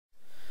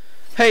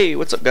Hey,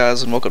 what's up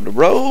guys, and welcome to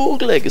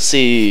Rogue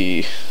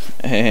Legacy.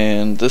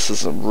 And this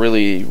is a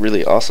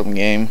really awesome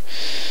game.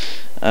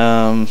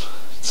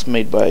 It's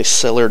made by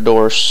Cellar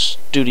Door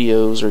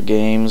Studios or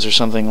Games or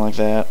something like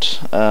that.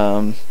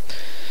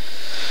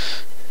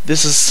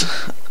 This is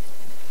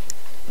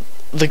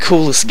the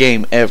coolest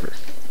game ever.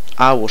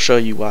 I will show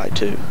you why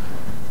too.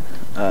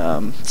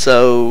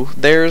 So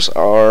there's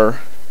our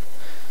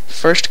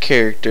first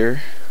character.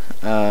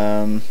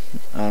 I'm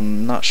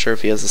not sure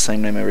if he has the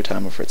same name every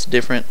time or if it's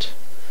different.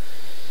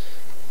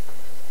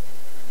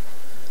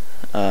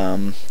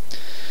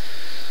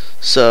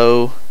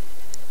 So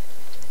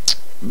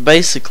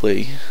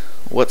basically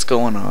what's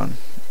going on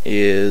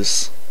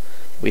is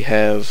we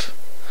have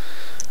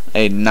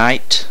a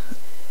knight,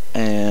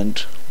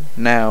 and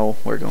now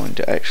we're going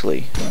to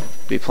actually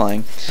be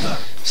playing.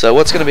 So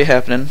what's going to be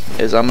happening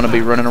is I'm going to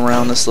be running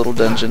around this little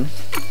dungeon.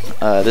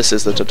 This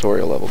is the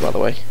tutorial level, by the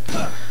way.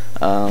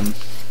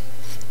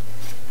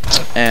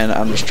 And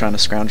I'm just trying to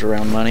scrounge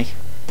around money.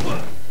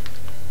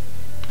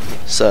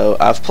 So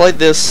I've played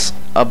this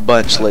a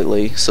bunch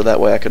lately, so that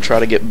way I could try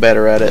to get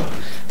better at it,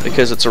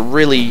 because it's a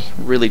really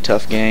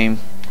tough game,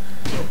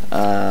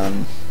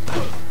 and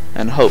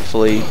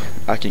hopefully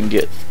I can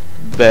get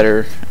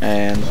better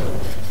and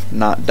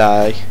not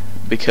die,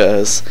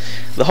 because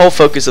the whole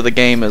focus of the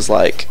game is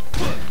like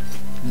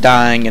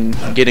dying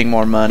and getting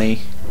more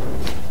money.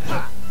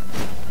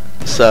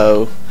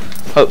 So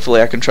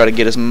hopefully I can try to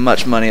get as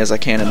much money as I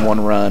can in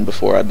one run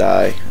before I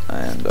die,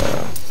 and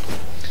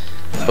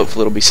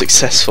hopefully it'll be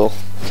successful,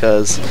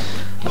 because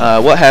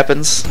what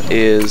happens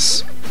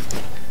is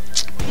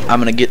I'm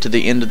gonna get to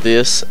the end of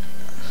this.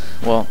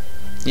 Well,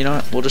 you know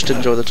what, we'll just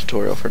enjoy the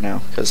tutorial for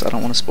now, because I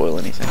don't want to spoil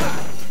anything.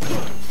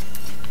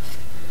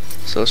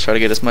 So let's try to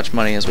get as much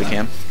money as we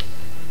can.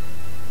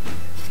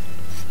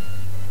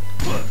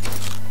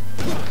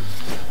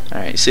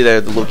 Alright, you see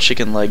there, the little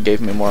chicken leg gave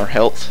me more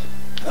health,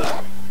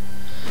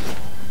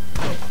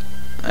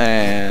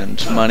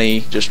 and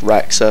money just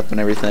racks up and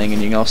everything,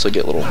 and you can also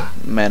get little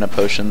mana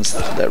potions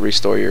that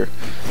restore your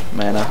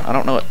mana. I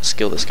don't know what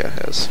skill this guy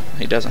has.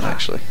 He doesn't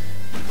actually.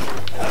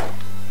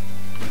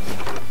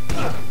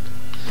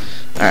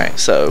 Alright,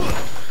 so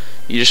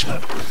you just,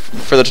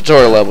 for the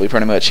tutorial level,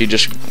 pretty much you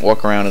just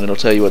walk around and it'll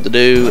tell you what to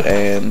do,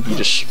 and you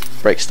just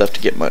break stuff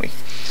to get money.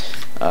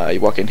 You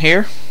walk in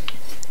here,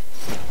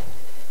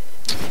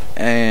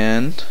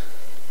 and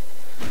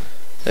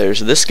there's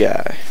this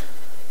guy.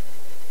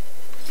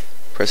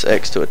 Press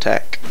X to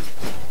attack.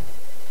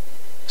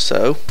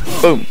 So,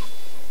 boom.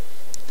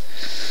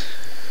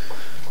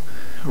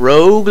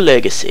 Rogue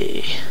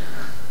Legacy.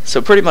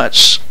 So pretty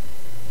much,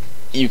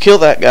 you kill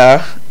that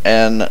guy,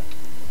 and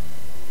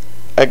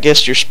I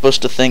guess you're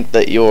supposed to think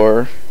that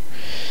your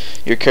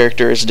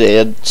character is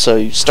dead, so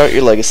you start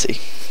your legacy.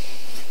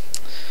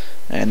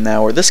 And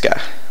now we're this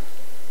guy.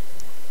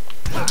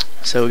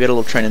 So we got a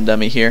little training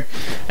dummy here,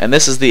 and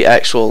this is the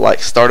actual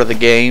start of the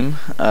game.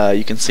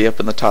 You can see up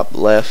in the top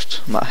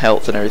left my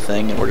health and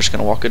everything, and we're just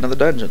gonna walk into the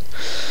dungeon.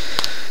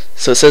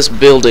 So it says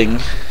building,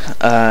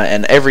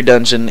 and every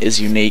dungeon is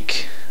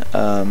unique.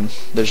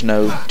 There's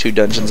no two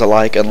dungeons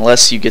alike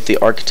unless you get the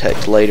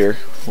architect later,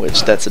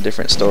 which that's a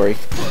different story.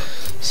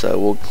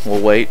 So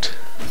we'll wait.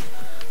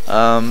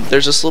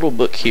 There's this little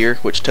book here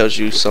which tells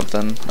you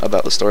something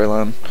about the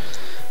storyline,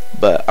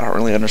 but I don't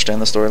really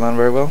understand the storyline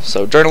very well.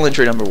 So journal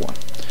entry number 1.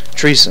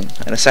 Treason.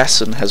 An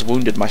assassin has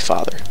wounded my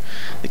father,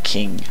 the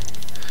king.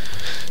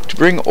 To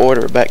bring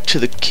order back to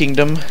the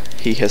kingdom,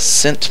 he has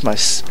sent my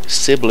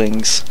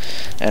siblings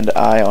and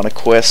I on a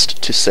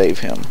quest to save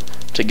him.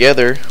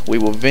 Together, we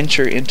will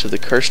venture into the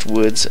cursed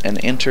woods and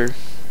enter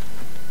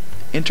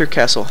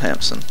Castle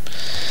Hampson.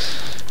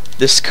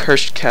 This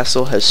cursed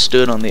castle has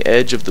stood on the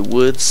edge of the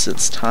woods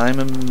since time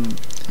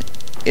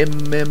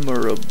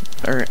immemorable.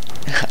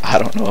 I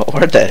don't know what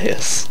word that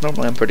is.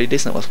 Normally I'm pretty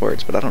decent with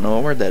words, but I don't know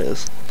what word that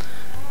is.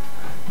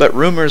 But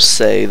rumors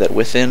say that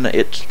within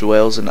it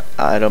dwells an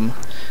item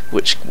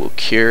which will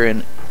cure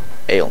an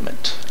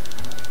ailment.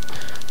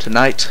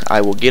 Tonight I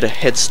will get a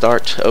head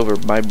start over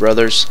my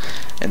brothers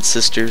and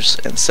sisters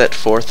and set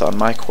forth on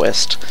my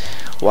quest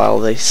while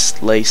they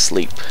lay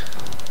sleep.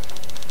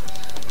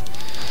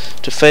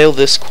 To fail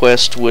this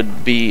quest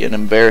would be an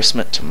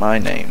embarrassment to my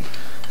name.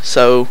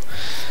 So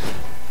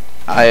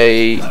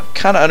I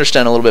kind of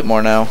understand a little bit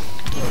more now.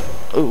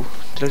 Oh,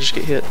 did I just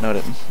get hit? No, I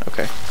didn't.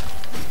 Okay.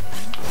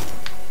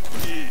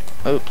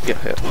 Oh, get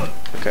hit.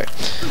 Okay.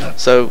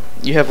 So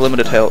you have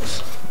limited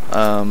health,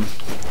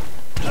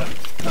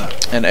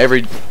 and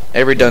every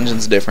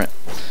dungeon's different.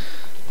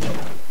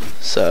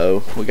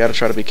 So we got to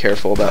try to be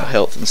careful about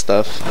health and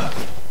stuff.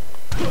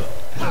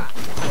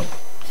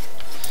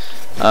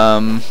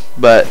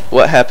 But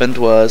what happened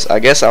was, I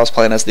guess I was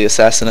playing as the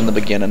assassin in the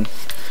beginning,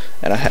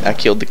 and I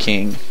killed the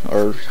king,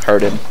 or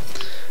hurt him.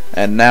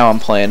 And now I'm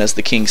playing as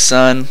the king's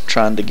son,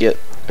 trying to get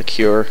a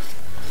cure.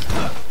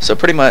 So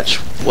pretty much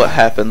what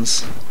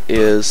happens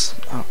is,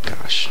 oh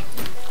gosh,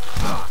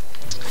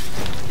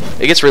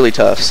 it gets really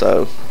tough,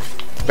 so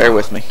bear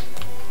with me.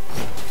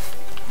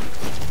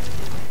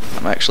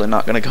 I'm actually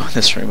not going to go in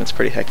this room, it's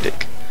pretty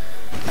hectic.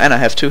 And I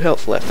have 2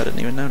 health left. I didn't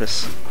even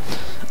notice.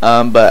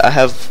 But I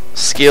have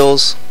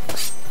skills.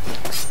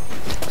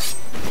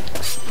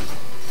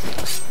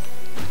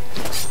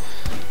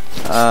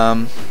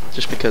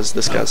 Just because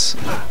this guy's...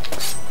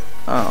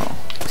 Oh.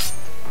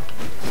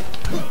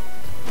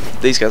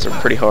 These guys are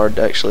pretty hard,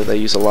 actually. They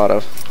use a lot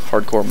of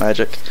hardcore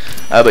magic.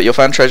 But you'll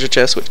find treasure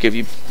chests, which give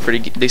you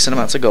pretty decent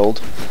amounts of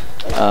gold.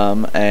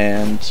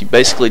 And you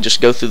basically just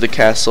go through the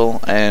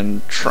castle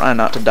and try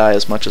not to die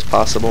as much as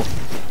possible.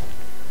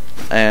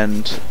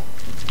 And...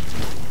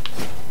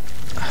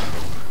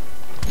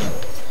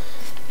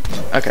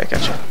 Okay,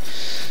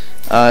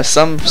 gotcha.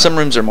 Some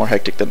rooms are more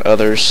hectic than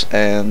others,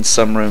 and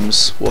some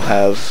rooms will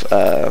have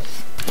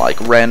like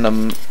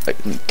random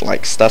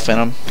like stuff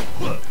in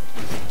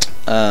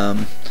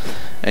them.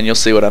 And you'll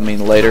see what I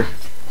mean later.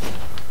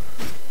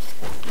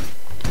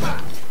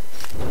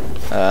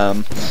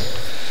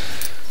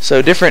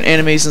 So different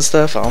enemies and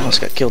stuff. I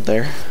almost got killed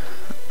there.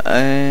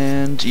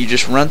 And you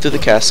just run through the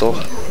castle,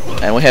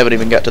 and we haven't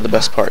even got to the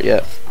best part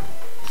yet.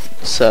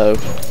 So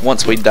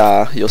once we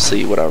die, you'll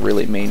see what I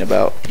really mean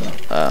about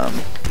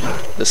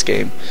this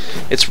game.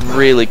 It's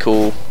really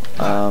cool.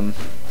 I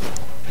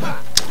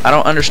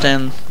don't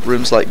understand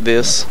rooms like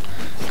this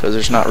because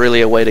there's not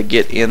really a way to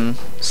get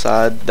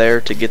inside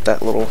there to get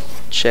that little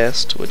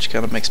chest, which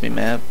kind of makes me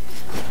mad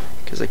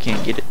because I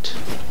can't get it.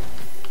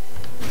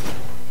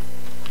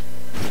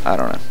 I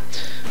don't know.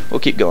 We'll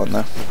keep going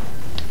though.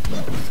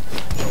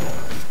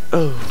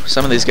 Oh,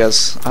 some of these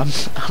guys,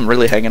 I'm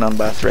really hanging on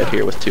by a thread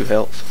here with 2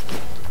 health.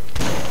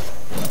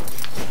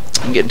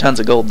 I'm getting tons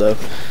of gold though,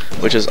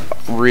 which is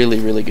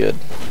really good.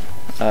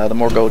 The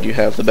more gold you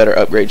have, the better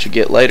upgrades you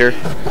get later.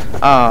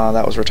 Ah,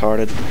 that was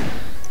retarded.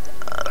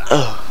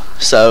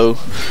 So,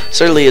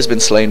 Sir Lee has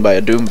been slain by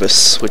a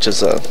Doomvis, which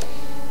is a...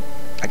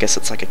 I guess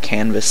it's like a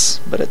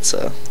canvas, but it's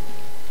a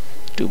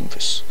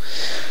Doomvis.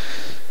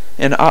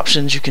 In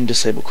options, you can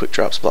disable quick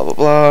drops, blah blah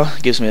blah.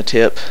 Gives me a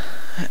tip.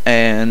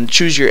 And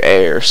choose your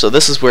heir. So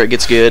this is where it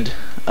gets good.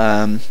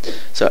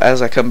 So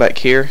as I come back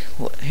here,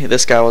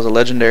 this guy was a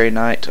legendary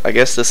knight. I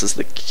guess this is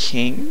the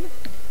king,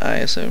 I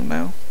assume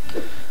now.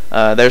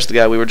 There's the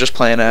guy we were just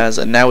playing as,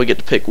 and now we get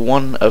to pick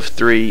one of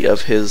 3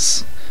 of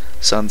his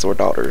sons or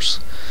daughters.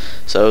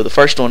 So the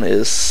first one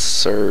is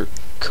Sir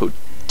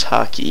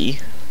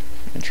Kotaki.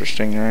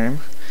 Interesting name.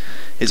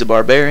 He's a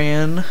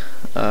barbarian,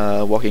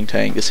 walking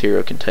tank. This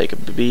hero can take a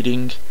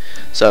beating.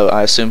 So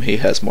I assume he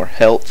has more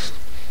health.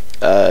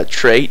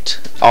 Trait.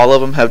 All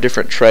of them have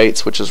different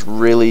traits, which is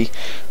really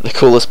the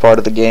coolest part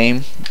of the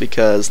game,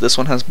 because this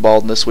one has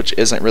baldness, which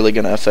isn't really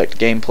going to affect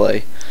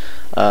gameplay.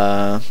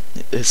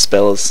 His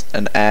spell is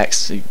an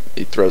axe. He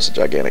throws a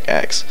gigantic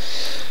axe.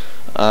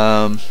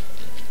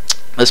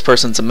 This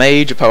person's a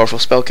mage, a powerful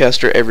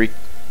spellcaster.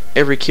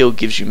 Every kill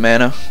gives you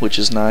mana, which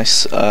is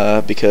nice,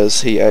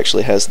 because he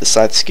actually has the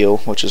scythe skill,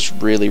 which is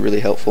really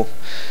helpful.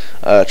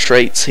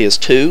 Traits, he has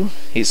 2.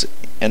 He's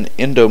an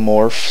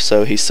endomorph,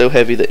 so he's so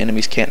heavy that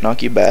enemies can't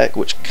knock you back,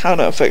 which kind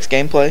of affects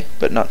gameplay,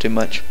 but not too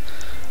much.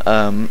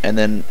 And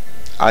then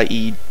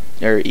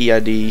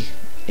EID,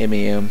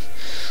 MEM,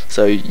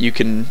 so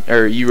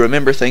you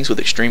remember things with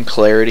extreme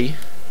clarity.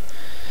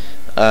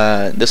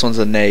 This one's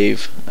a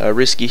knave, a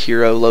risky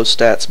hero, low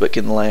stats, but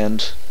can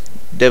land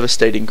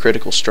devastating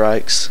critical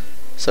strikes,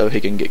 so he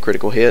can get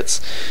critical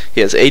hits. He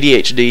has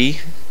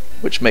ADHD,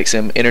 which makes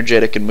him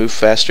energetic and move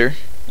faster,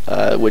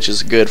 which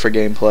is good for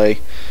gameplay.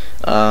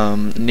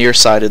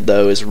 Nearsighted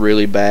though is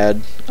really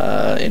bad.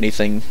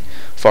 Anything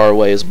far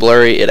away is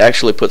blurry. It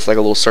actually puts like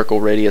a little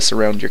circle radius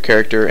around your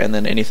character, and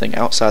then anything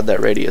outside that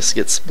radius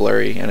gets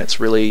blurry, and it's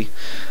really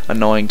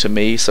annoying to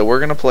me. So we're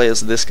gonna play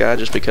as this guy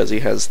just because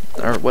he has,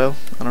 or well,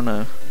 I don't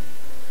know.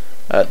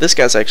 This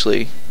guy's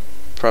actually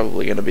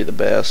probably gonna be the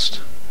best,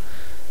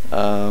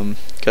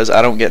 because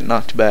I don't get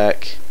knocked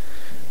back,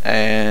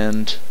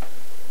 and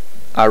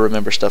I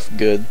remember stuff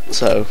good.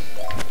 So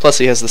plus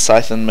he has the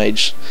Scythen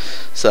Mage.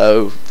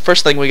 So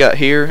first thing we got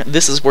here,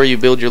 this is where you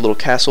build your little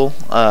castle.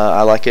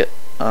 I like it.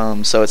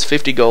 So it's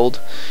 50 gold,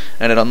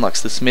 and it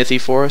unlocks the smithy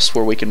for us,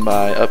 where we can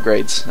buy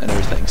upgrades and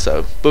everything.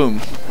 So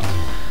boom,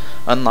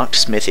 unlocked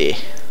smithy.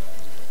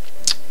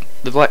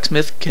 The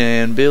blacksmith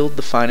can build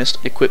the finest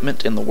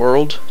equipment in the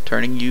world,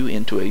 turning you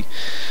into a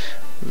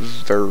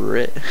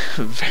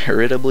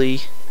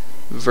veritably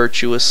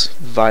virtuous,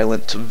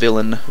 violent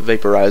villain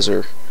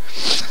vaporizer.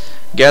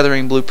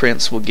 Gathering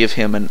blueprints will give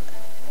him an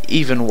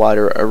even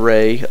wider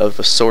array of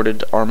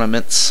assorted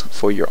armaments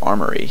for your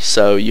armory.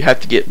 So you have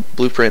to get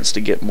blueprints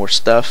to get more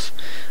stuff,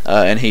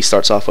 and he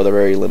starts off with a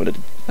very limited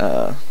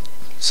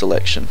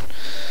selection.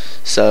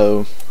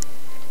 So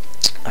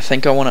I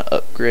think I want to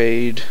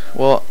upgrade.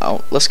 Well,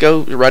 let's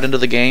go right into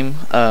the game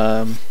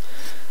and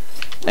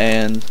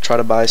try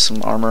to buy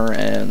some armor,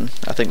 and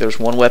I think there's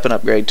 1 weapon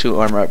upgrade, 2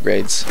 armor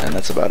upgrades, and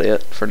that's about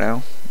it for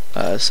now.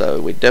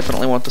 So we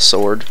definitely want the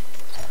sword,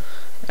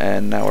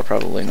 and now we're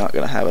probably not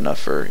going to have enough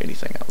for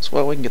anything else.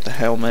 Well, we can get the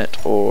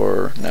helmet,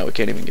 or no, we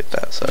can't even get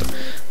that. So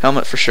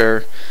helmet for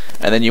sure,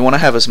 and then you want to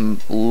have as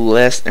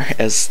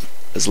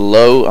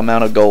low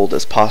amount of gold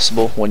as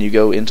possible when you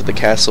go into the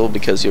castle,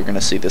 because you're going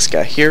to see this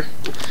guy here,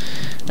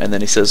 and then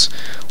he says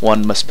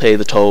one must pay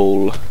the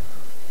toll,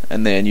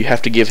 and then you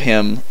have to give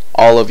him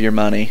all of your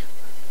money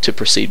to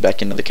proceed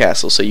back into the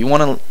castle. So you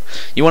want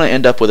to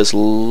end up with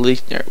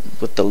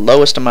with the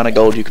lowest amount of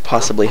gold you could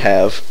possibly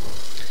have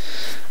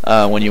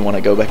when you want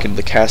to go back into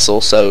the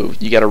castle. So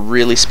you got to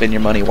really spend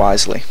your money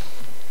wisely.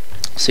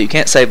 So you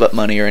can't save up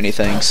money or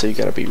anything, so you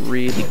got to be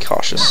really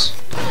cautious,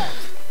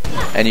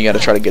 and you got to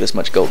try to get as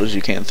much gold as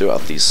you can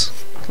throughout these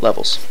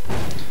levels.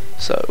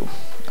 So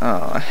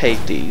I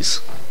hate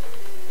these.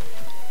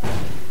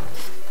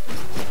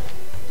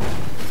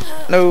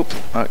 Nope.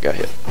 Oh, got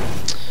hit.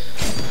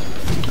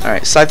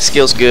 Alright, scythe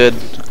skill's good.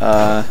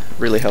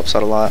 Really helps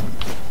out a lot.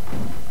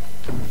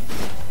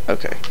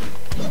 Okay.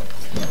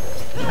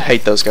 I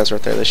hate those guys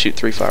right there. They shoot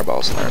 3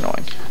 fireballs and they're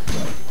annoying.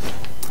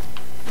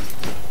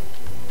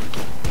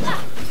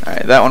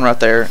 Alright, that one right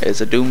there is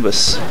a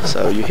Doombus.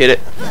 So you hit it,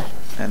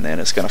 and then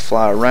it's going to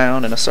fly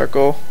around in a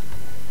circle.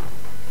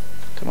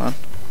 Come on.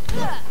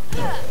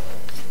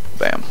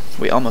 Bam.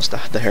 We almost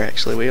died there,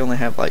 actually. We only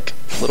have like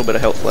a little bit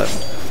of health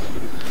left.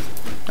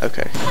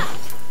 Okay.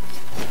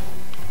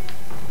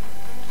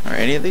 Are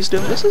any of these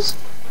Doombuses?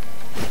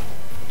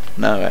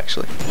 No,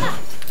 actually.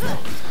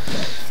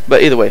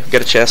 But either way, we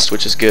got a chest,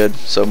 which is good.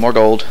 So more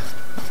gold.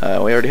 We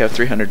already have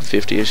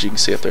 350, as you can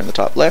see up there in the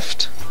top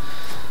left.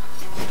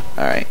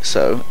 Alright,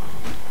 so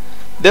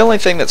the only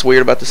thing that's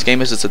weird about this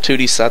game is it's a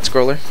 2D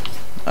side-scroller.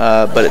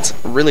 But it's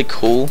really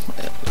cool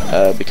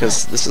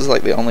because this is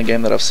like the only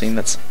game that I've seen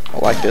that's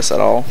like this at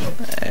all,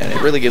 and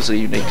it really gives a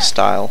unique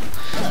style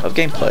of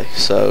gameplay,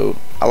 so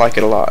I like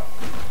it a lot.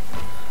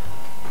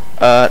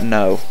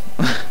 No.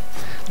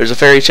 There's a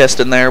fairy chest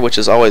in there, which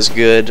is always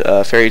good.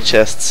 Fairy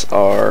chests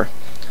are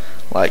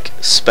like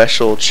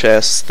special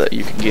chests that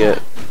you can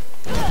get.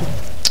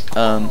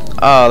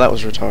 Oh, that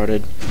was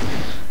retarded.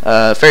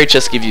 Fairy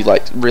chests give you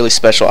like really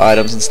special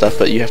items and stuff,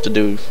 but you have to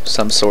do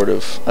some sort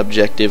of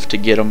objective to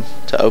get them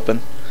to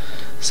open.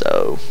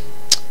 So,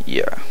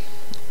 yeah.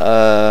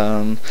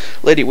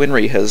 Lady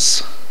Winry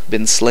has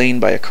been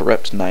slain by a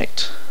corrupt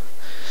knight.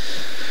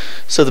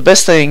 So the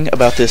best thing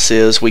about this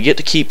is we get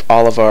to keep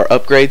all of our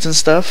upgrades and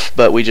stuff,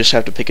 but we just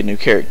have to pick a new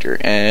character,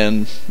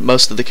 and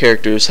most of the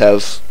characters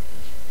have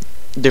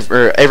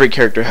every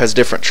character has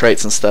different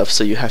traits and stuff,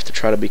 so you have to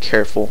try to be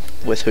careful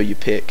with who you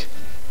pick.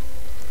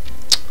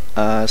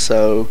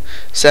 So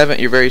Savant,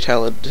 you're very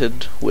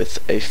talented with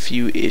a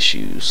few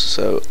issues.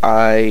 So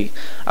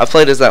I've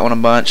played as that one a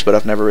bunch, but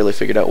I've never really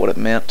figured out what it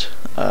meant.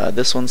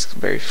 This one's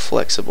very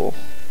flexible,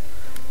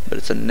 but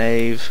it's a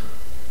knave.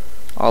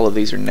 All of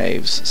these are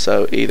knaves,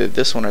 so either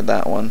this one or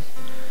that one.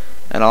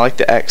 And I like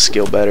the axe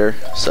skill better,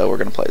 so we're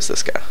gonna play as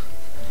this guy.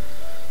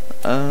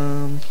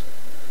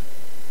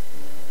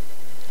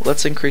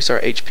 Let's increase our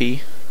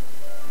HP.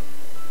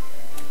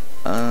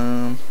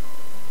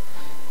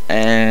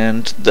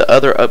 And the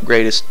other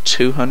upgrade is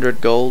 200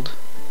 gold.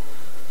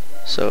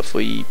 So if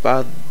we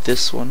buy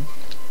this one,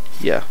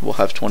 yeah, we'll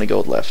have 20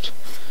 gold left.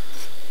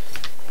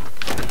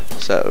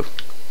 So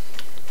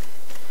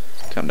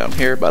come down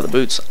here, buy the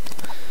boots,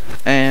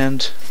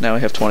 and now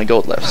we have 20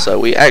 gold left. So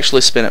we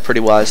actually spent it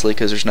pretty wisely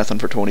because there's nothing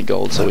for 20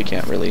 gold, so we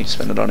can't really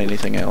spend it on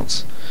anything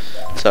else.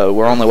 So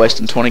we're only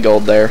wasting 20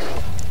 gold there,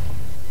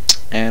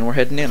 and we're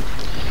heading in,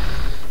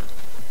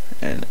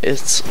 and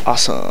it's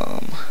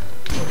awesome.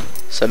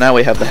 So now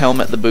we have the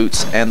helmet, the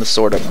boots, and the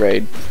sword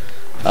upgrade.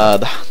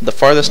 The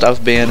farthest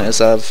I've been is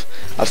I've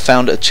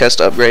found a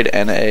chest upgrade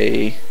and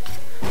I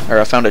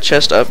found a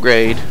chest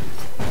upgrade,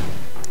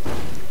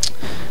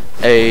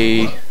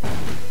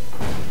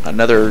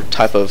 another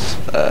type of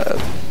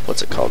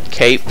what's it called,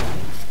 cape,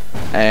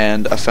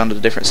 and I found a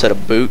different set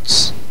of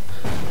boots.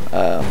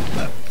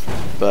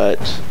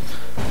 But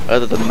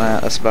other than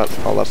that, that's about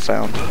all I've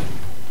found.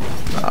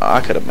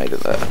 I could have made it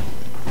that.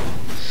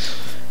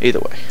 Either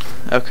way.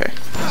 Okay,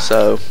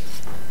 so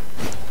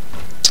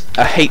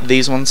I hate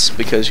these ones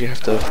because you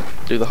have to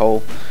do the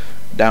whole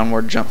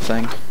downward jump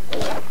thing.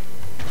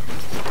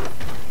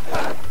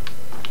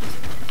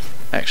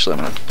 Actually,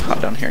 I'm going to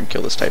hop down here and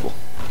kill this table.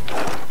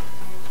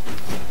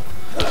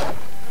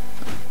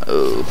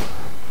 Oh.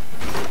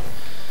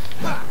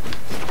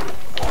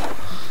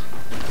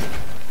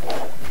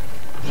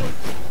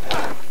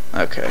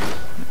 Okay,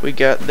 we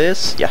got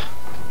this. Yeah.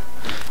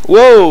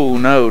 Whoa!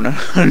 No, no,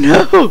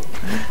 no!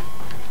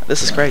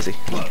 This is crazy.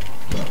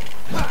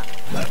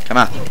 Come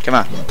on, come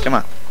on, come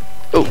on.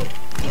 Oh.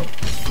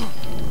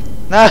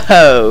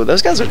 No!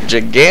 Those guys are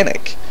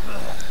gigantic.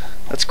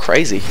 That's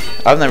crazy.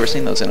 I've never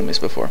seen those enemies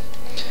before.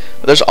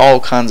 But there's all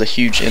kinds of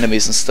huge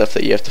enemies and stuff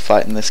that you have to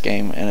fight in this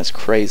game, and it's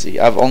crazy.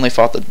 I've only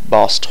fought the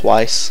boss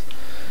twice.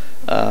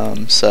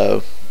 And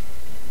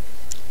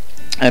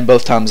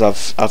both times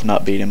I've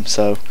not beat him,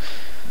 so,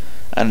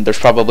 and there's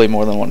probably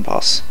more than one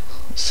boss.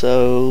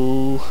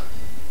 So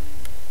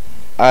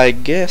I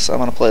guess I'm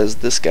gonna play as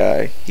this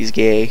guy. He's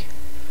gay.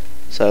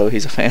 so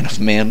he's a fan of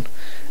men,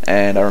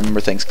 and I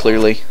remember things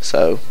clearly.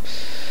 So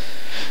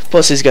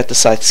plus he's got the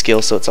scythe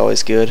skill, so it's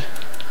always good.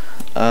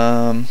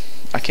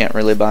 I can't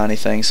really buy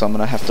anything, so I'm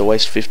gonna have to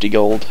waste 50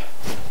 gold.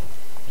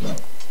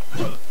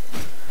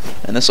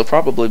 And this will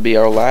probably be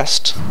our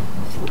last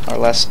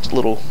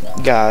little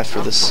guy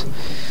for this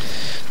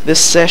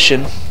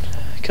session,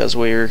 because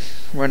we're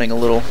running a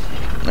little,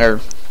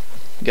 or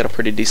got a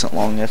pretty decent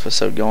long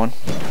episode going.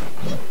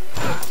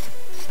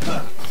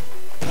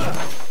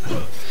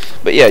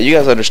 But yeah, you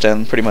guys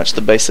understand pretty much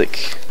the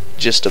basic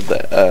gist of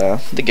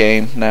the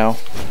game now.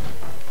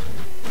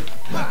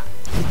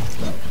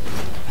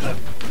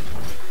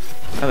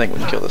 I think we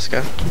can kill this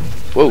guy.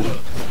 Whoa.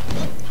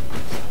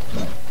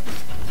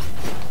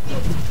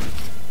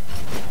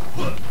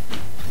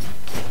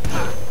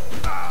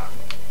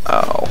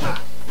 Oh.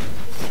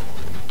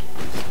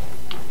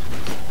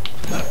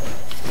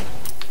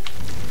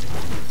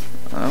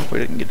 Oh, we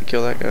didn't get to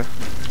kill that guy.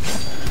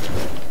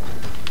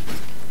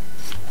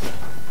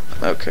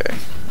 Okay.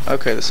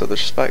 Okay, so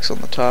there's spikes on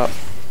the top.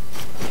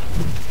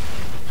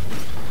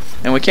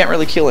 And we can't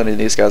really kill any of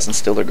these guys and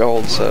steal their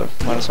gold, so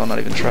might as well not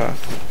even try.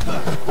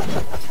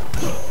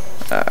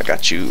 I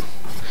got you.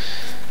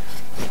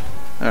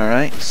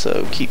 Alright,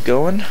 so keep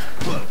going.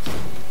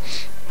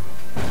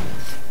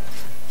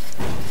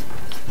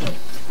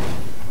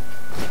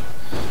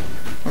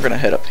 We're gonna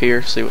head up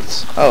here, see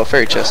what's... Oh,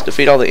 fairy chest.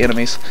 Defeat all the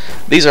enemies.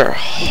 These are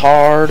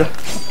hard.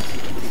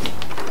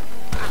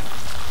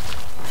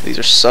 These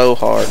are so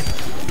hard.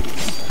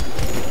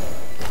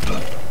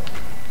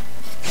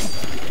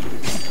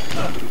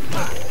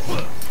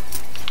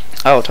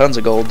 Oh, tons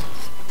of gold.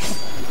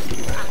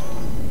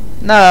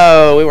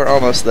 No, we were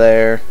almost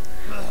there.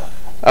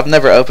 I've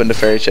never opened a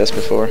fairy chest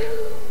before.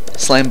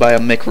 Slain by a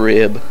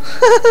McRib.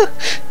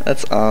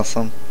 That's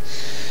awesome.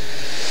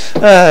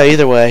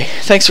 Either way,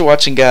 thanks for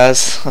watching,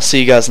 guys. I'll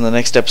see you guys in the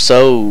next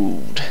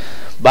episode.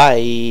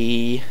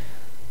 Bye.